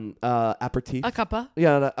aperitif. A cuppa.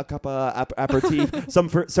 Yeah, a cuppa aperitif. Some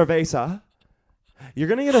cerveza. You're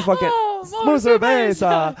going to get a fucking more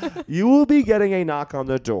cerveza. You will be getting a knock on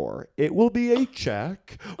the door. It will be a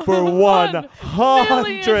check for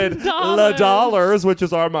 $100, which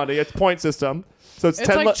is our money. It's point system. So it's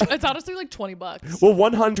 10 it's honestly like $20. Well,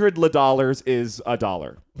 $100 is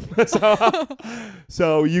 $1.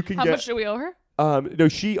 So you can How get. much do we owe her? No,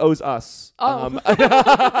 she owes us. Oh.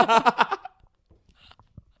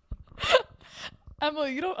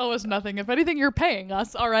 Emily, you don't owe us nothing. If anything, you're paying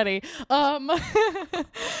us already.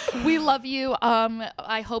 We love you.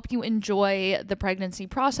 I hope you enjoy the pregnancy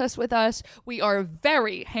process with us. We are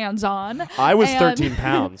very hands-on. I was 13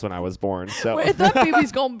 pounds when I was born. So that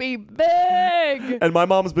baby's going to be big. And my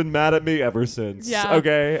mom's been mad at me ever since. Yeah.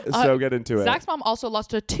 Okay, so get into it. Zach's mom also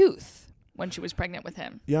lost a tooth when she was pregnant with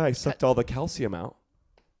him. Yeah, I sucked all the calcium out.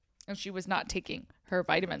 And she was not taking her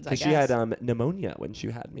vitamins, I guess. She had pneumonia when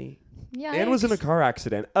she had me. Yeah. And was in a car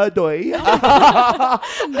accident. Nightmare.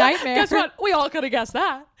 Guess what? We all could have guessed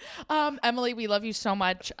that. Emily, we love you so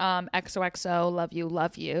much. XOXO, love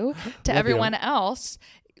you. To everyone else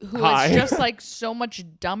who is just like so much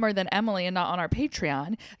dumber than Emily and not on our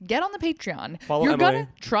Patreon, get on the Patreon. Follow You're Emily. gonna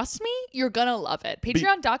trust me. You're gonna love it.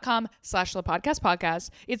 Patreon.com/thepodcast.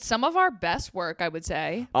 It's some of our best work, I would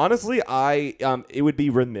say. Honestly, it would be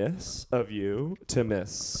remiss of you to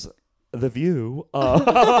miss the view.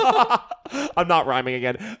 I'm not rhyming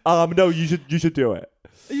again. No, you should do it.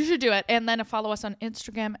 You should do it. And then follow us on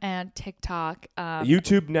Instagram and TikTok.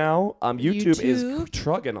 YouTube now. YouTube is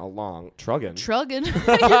trugging along. Trugging.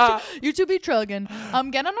 YouTube be trugging.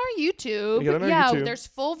 Get on our YouTube. YouTube. There's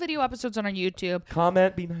full video episodes on our YouTube.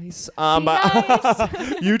 Comment, be nice. Nice.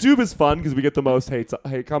 YouTube is fun because we get the most hate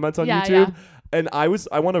comments on YouTube. Yeah. And I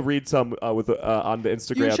want to read some on the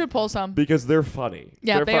Instagram. You should pull some because they're funny.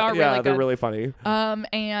 Yeah, they are really good. They're really funny.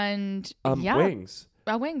 Wings.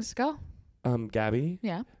 Wings, go. Gabby.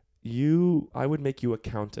 Yeah. I would make you a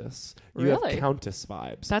countess. You Really? have countess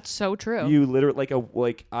vibes. That's so true. You literally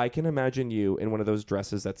I can imagine you in one of those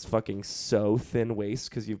dresses that's fucking so thin waist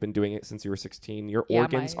because you've been doing it since you were 16. Your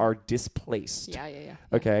organs are displaced. Yeah.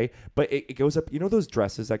 Okay, but it goes up. You know those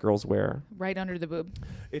dresses that girls wear? Right under the boob.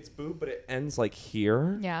 It's boob, but it ends like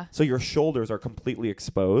here. Yeah. So your shoulders are completely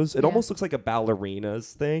exposed. It almost looks like a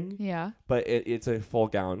ballerina's thing. Yeah. But it's a full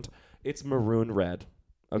gown. It's maroon red.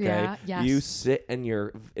 Okay. Yeah, yes. You sit in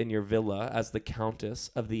your villa as the countess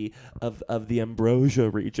of the Ambrosia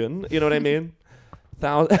region. You know what I mean?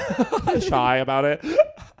 Shy about it.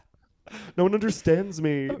 No one understands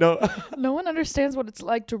me. No one understands what it's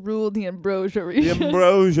like to rule the Ambrosia region. The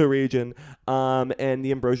Ambrosia region. And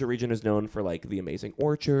the Ambrosia region is known for like the amazing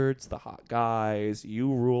orchards, the hot guys.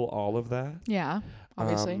 You rule all of that. Yeah.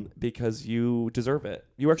 Obviously. Because you deserve it.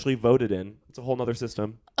 You were actually voted in. It's a whole nother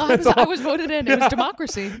system. I was voted in. It was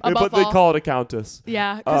democracy. But they call it a countess.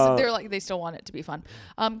 Yeah, because they're like, they still want it to be fun.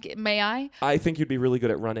 May I? I think you'd be really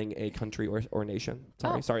good at running a country or nation.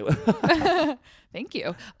 Sorry. Thank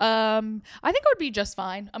you. I think I would be just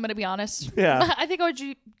fine. I'm gonna be honest. Yeah. I think I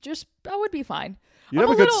would be fine. You have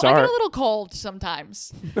a good start. I get a little cold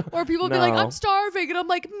sometimes. Or people would be like, I'm starving. And I'm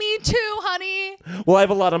like, me too, honey. Well, I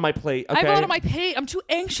have a lot on my plate. Okay? I have a lot on my plate. I'm too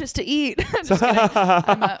anxious to eat. Just kidding.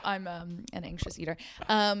 I'm an anxious eater.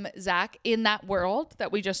 Zach, in that world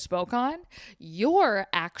that we just spoke on, you're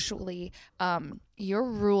actually your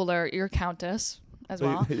ruler, your countess as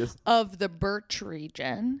well, of the birch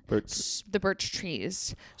region, the birch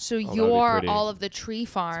trees. So you're all of the tree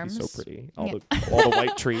farms. So pretty. All the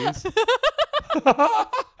white trees.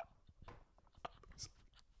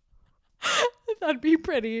 That'd be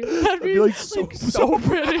pretty. That'd be like so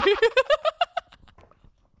pretty.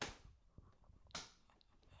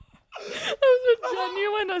 That was a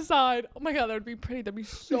genuine aside. Oh my god, that would be pretty. That'd be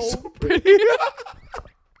so pretty.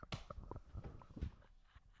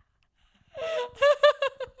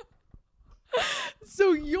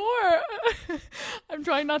 So I'm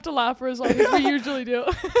trying not to laugh for as long as we usually do.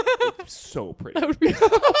 So pretty. That would be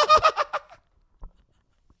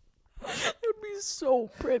so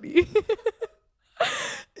pretty.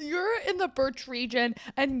 You're in the birch region,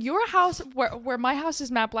 and your house, where my house is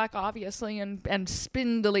matte black, obviously, and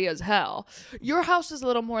spindly as hell. Your house is a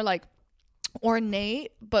little more like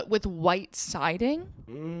ornate, but with white siding.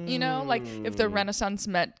 You know, like if the Renaissance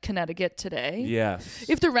met Connecticut today. Yes.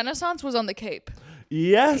 If the Renaissance was on the Cape.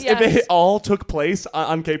 Yes. If it all took place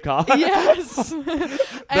on Cape Cod. Yes.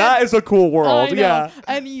 That is a cool world. Yeah.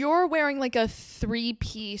 And you're wearing like a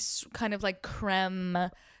 3-piece kind of like creme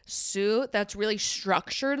suit that's really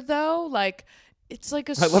structured though. Like it's like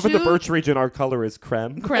a suit. I love in the birch region our color is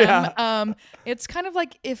creme. Yeah. It's kind of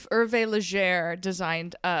like if Hervé Leger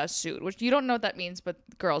designed a suit, which you don't know what that means, but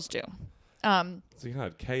girls do. So you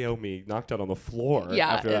had KO me, knocked out on the floor. Yeah,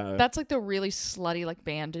 after that. That's like the really slutty like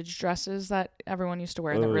bandage dresses that everyone used to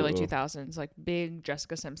wear in the early 2000s, like big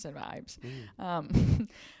Jessica Simpson vibes.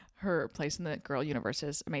 Her place in the girl universe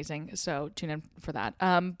is amazing, so tune in for that.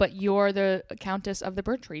 But you're the Countess of the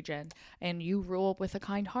Birch region, and you rule with a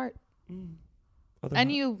kind heart,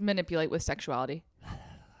 and you manipulate with sexuality.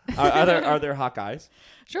 Are there hot guys?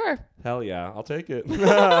 Sure. Hell yeah, I'll take it.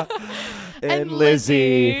 and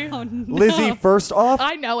Lizzie. Oh, no. Lizzie, first off,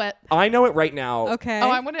 I know it. I know it right now. Okay. Oh,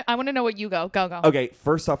 I want to know what you go. Go. Okay,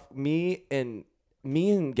 first off, me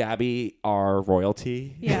and Gabby are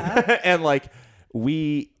royalty. Yeah. And like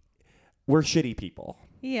we're shitty people.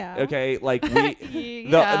 Yeah. Okay, like we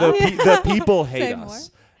Yeah. the people hate Say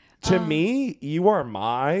us. To me, you are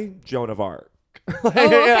my Joan of Arc.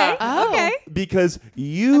 Okay. Okay. Because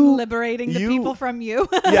you liberating the people from you.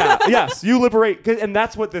 Yes, you liberate, and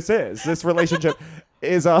that's what this is. This relationship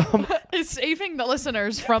is is saving the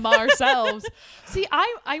listeners from ourselves. See,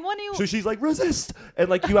 I want to. So she's like resist, and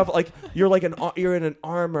like you have like you're in an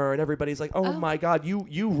armor, and everybody's like, oh my god,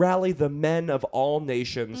 you rally the men of all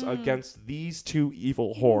nations against these two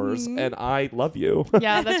evil whores, and I love you.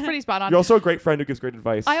 Yeah, that's pretty spot on. You're also a great friend who gives great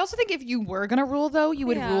advice. I also think if you were gonna rule though, you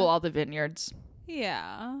would rule all the vineyards.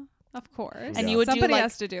 Yeah. Of course. And you would Somebody do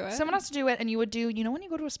has to do it. Someone has to do it, and you would do. You know when you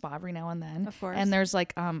go to a spa every now and then, of course, and there's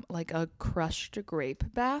like a crushed grape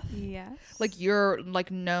bath. Yes. Like you're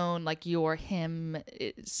like known, like your hymn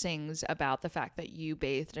sings about the fact that you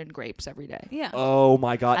bathed in grapes every day. Yeah. Oh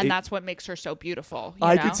my god. And that's what makes her so beautiful.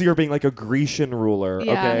 I could see her being like a Grecian ruler.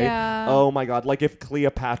 Yeah. Okay. Yeah. Oh my god. Like if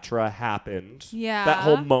Cleopatra happened. Yeah. That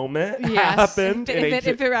whole moment happened.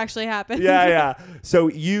 If it actually happened. Yeah. So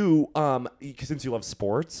you, since you love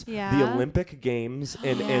sports, the Yeah. Olympic Games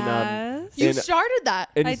Yes. You started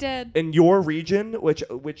that. I did. In your region, which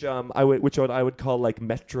I would call like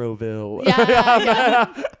Metroville.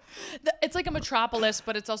 Yeah. It's like a metropolis,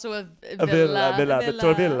 but it's also a villa.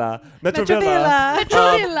 Metrovilla.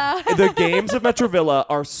 Metrovilla. The games of Metrovilla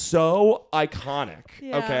are so iconic.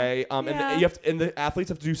 Yeah. Okay. And the athletes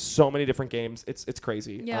have to do so many different games. It's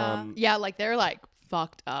crazy. Yeah. Yeah, like they're like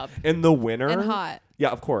fucked up. And the winner. And hot. Yeah,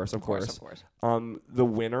 of course. The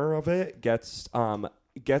winner of it gets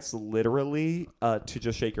literally to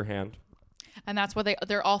just shake your hand. And that's what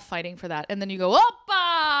they're all fighting for that. And then you go,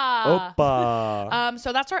 Oppa! Oppa.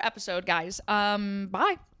 So that's our episode, guys.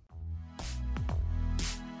 Bye.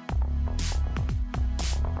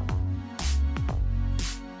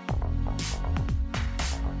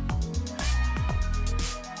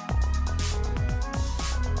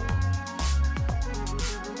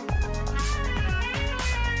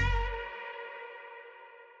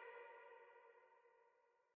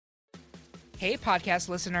 Hey, podcast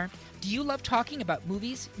listener. Do you love talking about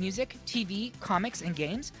movies, music, TV, comics, and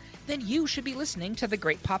games? Then you should be listening to The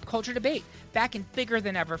Great Pop Culture Debate, back and bigger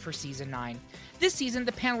than ever for Season 9. This season,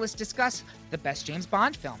 the panelists discuss the best James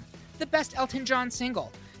Bond film, the best Elton John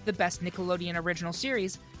single, the best Nickelodeon original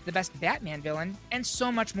series, the best Batman villain, and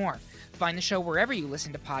so much more. Find the show wherever you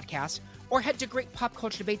listen to podcasts, or head to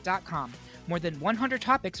greatpopculturedebate.com. More than 100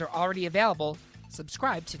 topics are already available.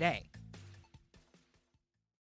 Subscribe today.